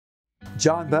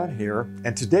John Bunn here,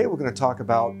 and today we're going to talk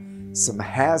about some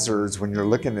hazards when you're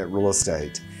looking at real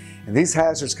estate. And these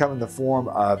hazards come in the form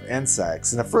of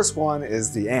insects. And the first one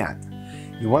is the ant.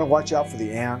 You want to watch out for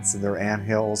the ants and their ant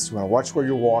hills. You want to watch where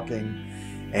you're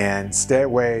walking and stay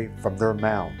away from their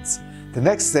mounds. The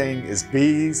next thing is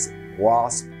bees,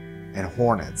 wasps, and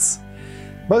hornets.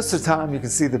 Most of the time you can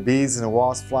see the bees and the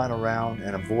wasps flying around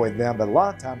and avoid them, but a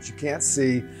lot of times you can't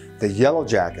see the yellow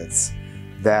jackets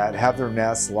that have their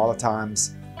nests a lot of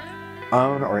times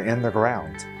on or in the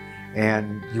ground.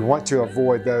 And you want to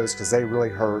avoid those because they really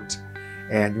hurt.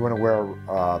 And you want to wear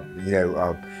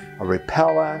a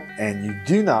repellent, and you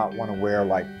do not want to wear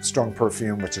like strong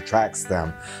perfume, which attracts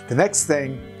them. The next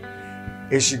thing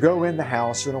is you go in the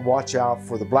house, you want to watch out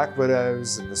for the black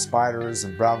widows and the spiders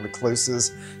and brown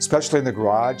recluses, especially in the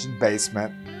garage and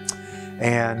basement.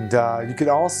 And you could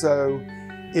also,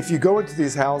 if you go into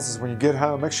these houses when you get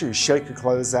home, make sure you shake your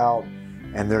clothes out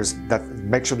and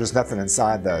make sure there's nothing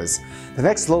inside those. The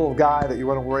next little guy that you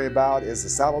want to worry about is the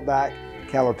saddleback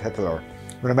caterpillar.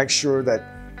 You want to make sure that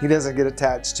he doesn't get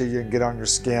attached to you and get on your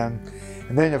skin.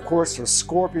 And then of course there's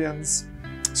scorpions.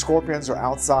 Scorpions are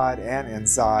outside and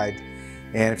inside.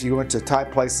 And if you go into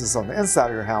tight places on the inside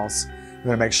of your house, you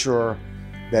want to make sure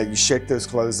that you shake those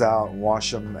clothes out and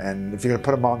wash them. And if you're going to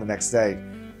put them on the next day,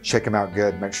 shake them out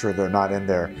good, make sure they're not in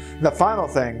there. And the final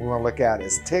thing we want to look at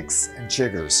is ticks and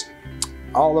chiggers.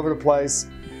 All over the place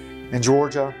in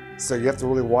Georgia, so you have to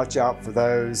really watch out for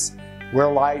those. Wear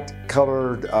light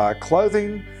colored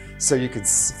clothing so you can,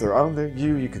 if they're on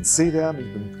you, you can see them,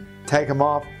 you can take them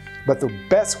off. But the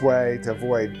best way to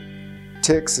avoid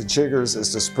ticks and chiggers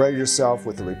is to spray yourself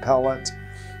with a repellent.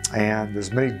 And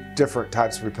there's many different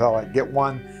types of repellent. Get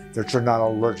one that you're not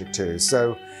allergic to.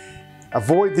 So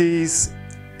avoid these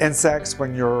insects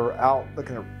when you're out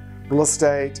looking at real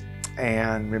estate.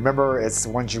 And remember, it's the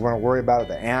ones you want to worry about are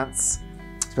the ants,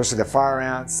 especially the fire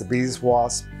ants, the bees,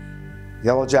 wasps,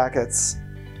 yellow jackets,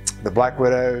 the black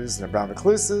widows, and the brown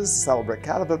recluses, saddleback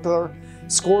caterpillar,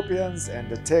 scorpions, and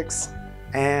the ticks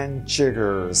and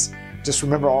chiggers. Just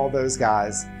remember all those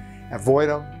guys. Avoid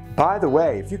them. By the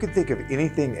way, if you can think of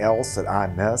anything else that I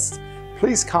missed,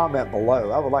 please comment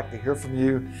below. I would like to hear from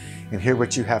you and hear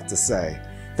what you have to say.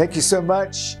 Thank you so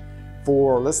much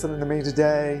for listening to me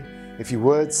today. If you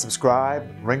would, subscribe,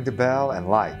 ring the bell, and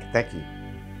like. Thank you.